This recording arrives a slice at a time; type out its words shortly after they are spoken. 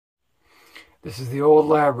This is the old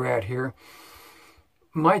lab rat here.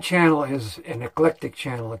 My channel is an eclectic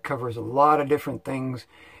channel. It covers a lot of different things,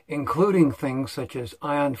 including things such as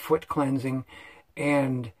ion foot cleansing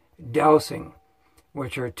and dowsing,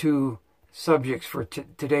 which are two subjects for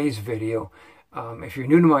today's video. If you're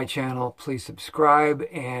new to my channel, please subscribe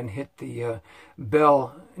and hit the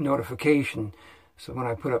bell notification so when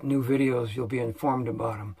I put up new videos, you'll be informed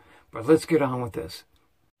about them. But let's get on with this.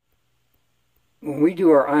 When we do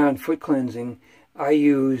our ion foot cleansing, I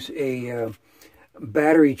use a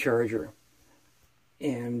battery charger.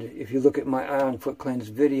 And if you look at my ion foot cleanse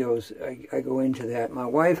videos, I go into that. My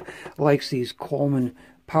wife likes these Coleman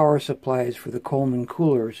power supplies for the Coleman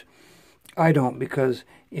coolers. I don't, because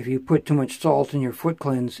if you put too much salt in your foot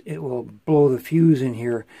cleanse, it will blow the fuse in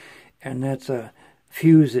here. And that's a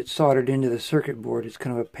fuse that's soldered into the circuit board. It's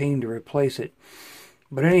kind of a pain to replace it.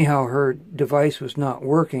 But anyhow, her device was not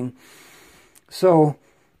working. So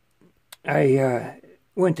I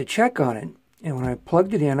went to check on it, and when I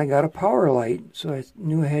plugged it in, I got a power light, so I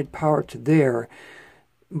knew I had power to there.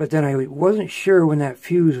 But then I wasn't sure when that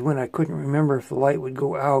fuse went. I couldn't remember if the light would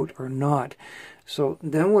go out or not. So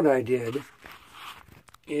then what I did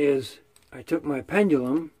is I took my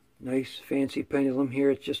pendulum, nice fancy pendulum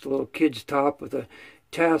here. It's just a little kid's top with a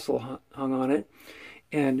tassel hung on it.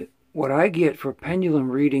 And what I get for pendulum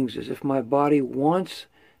readings is if my body wants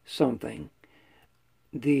something,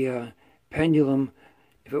 the pendulum,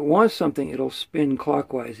 if it wants something, it'll spin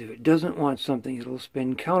clockwise. If it doesn't want something, it'll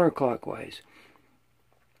spin counterclockwise.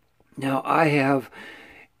 Now I have,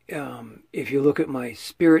 if you look at my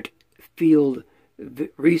spirit field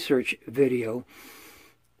research video,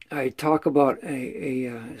 I talk about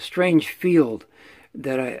a strange field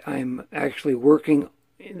that I'm actually working,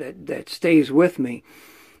 that stays with me.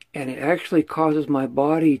 And it actually causes my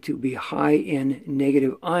body to be high in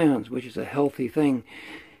negative ions, which is a healthy thing.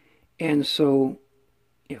 And so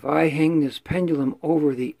if I hang this pendulum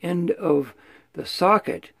over the end of the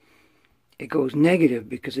socket, it goes negative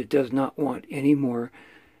because it does not want any more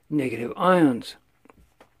negative ions.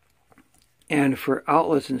 And for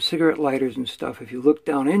outlets and cigarette lighters and stuff, if you look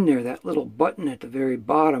down in there, that little button at the very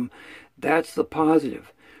bottom, that's the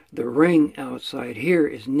positive. The ring outside here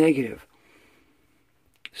is negative.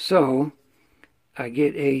 So I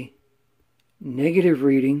get a negative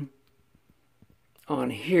reading on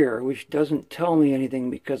here, which doesn't tell me anything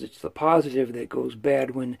because it's the positive that goes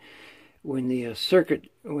bad when the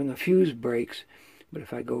fuse breaks. But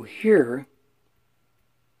if I go here,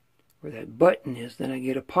 where that button is, then I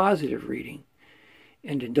get a positive reading.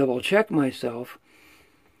 And to double check myself,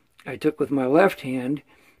 I took with my left hand,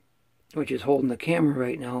 which is holding the camera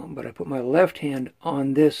right now, but I put my left hand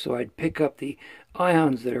on this so I'd pick up the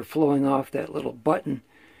ions that are flowing off that little button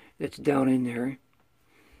that's down in there.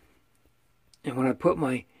 And when I put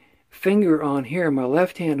my finger on here, my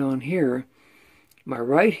left hand on here, my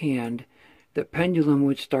right hand, the pendulum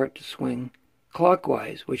would start to swing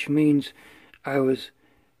clockwise, which means I was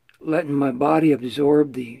letting my body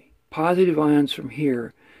absorb the positive ions from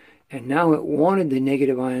here, and now it wanted the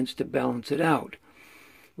negative ions to balance it out.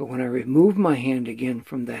 But when I removed my hand again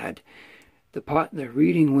from that, the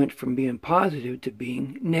reading went from being positive to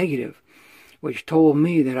being negative, which told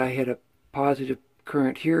me that I had a positive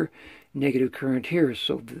current here, negative current here.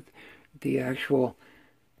 So the actual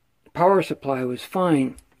power supply was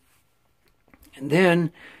fine. And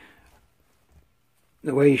then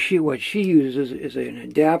the way what she uses is an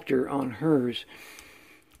adapter on hers,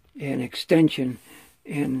 an extension.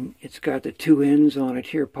 And it's got the two ends on it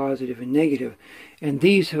here, positive and negative. And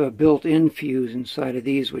these have a built-in fuse inside of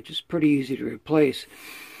these, which is pretty easy to replace.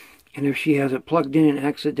 And if she has it plugged in and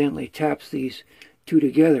accidentally taps these two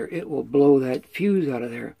together, it will blow that fuse out of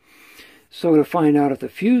there. So to find out if the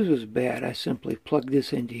fuse was bad, I simply plugged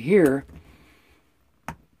this into here.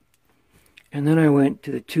 And then I went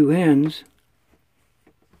to the two ends,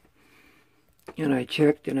 and I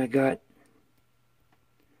checked, and I got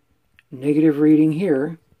negative reading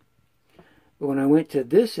here. But when I went to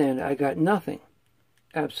this end, I got nothing.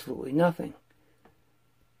 Absolutely nothing.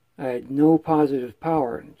 I had no positive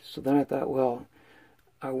power. So then I thought, well,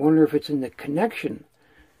 I wonder if it's in the connection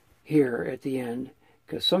here at the end,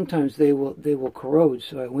 because sometimes they will corrode.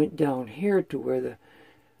 So I went down here to where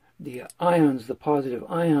the ions, the positive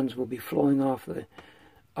ions, will be flowing off the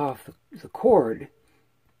cord,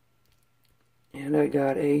 and I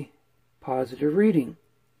got a positive reading.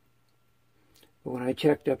 But when I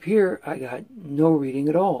checked up here, I got no reading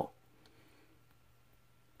at all.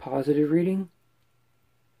 Positive reading,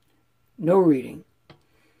 no reading.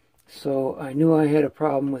 So I knew I had a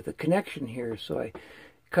problem with the connection here. So I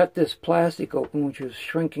cut this plastic open, which was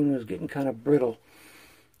shrinking, was getting kind of brittle.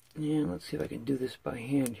 And let's see if I can do this by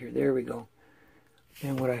hand here. There we go.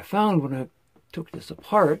 And what I found when I took this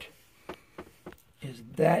apart is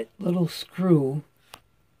that little screw,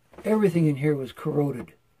 everything in here was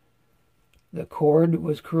corroded. The cord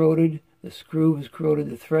was corroded, the screw was corroded,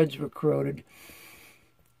 the threads were corroded.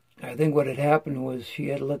 I think what had happened was she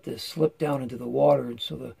had let this slip down into the water, and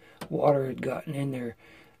so the water had gotten in there.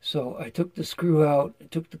 So I took the screw out, I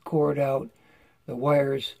took the cord out, the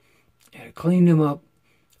wires, and I cleaned them up,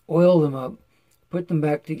 oiled them up, put them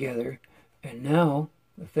back together, and now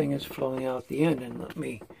the thing is flowing out the end. And let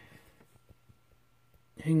me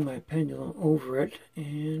hang my pendulum over it,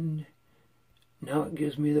 and now it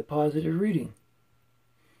gives me the positive reading.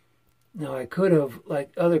 Now I could have,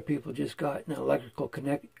 like other people, just got an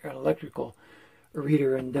electrical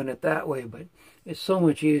reader and done it that way, but it's so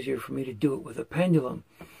much easier for me to do it with a pendulum.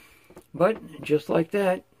 But just like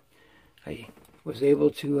that, I was able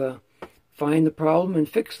to find the problem and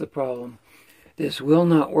fix the problem. This will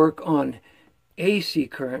not work on AC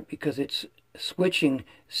current because it's switching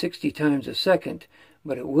 60 times a second,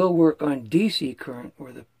 but it will work on DC current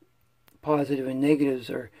where the positive and negatives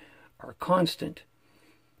are constant.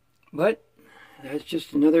 But that's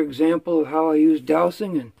just another example of how I use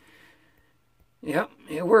dowsing, and yeah,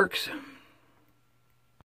 it works.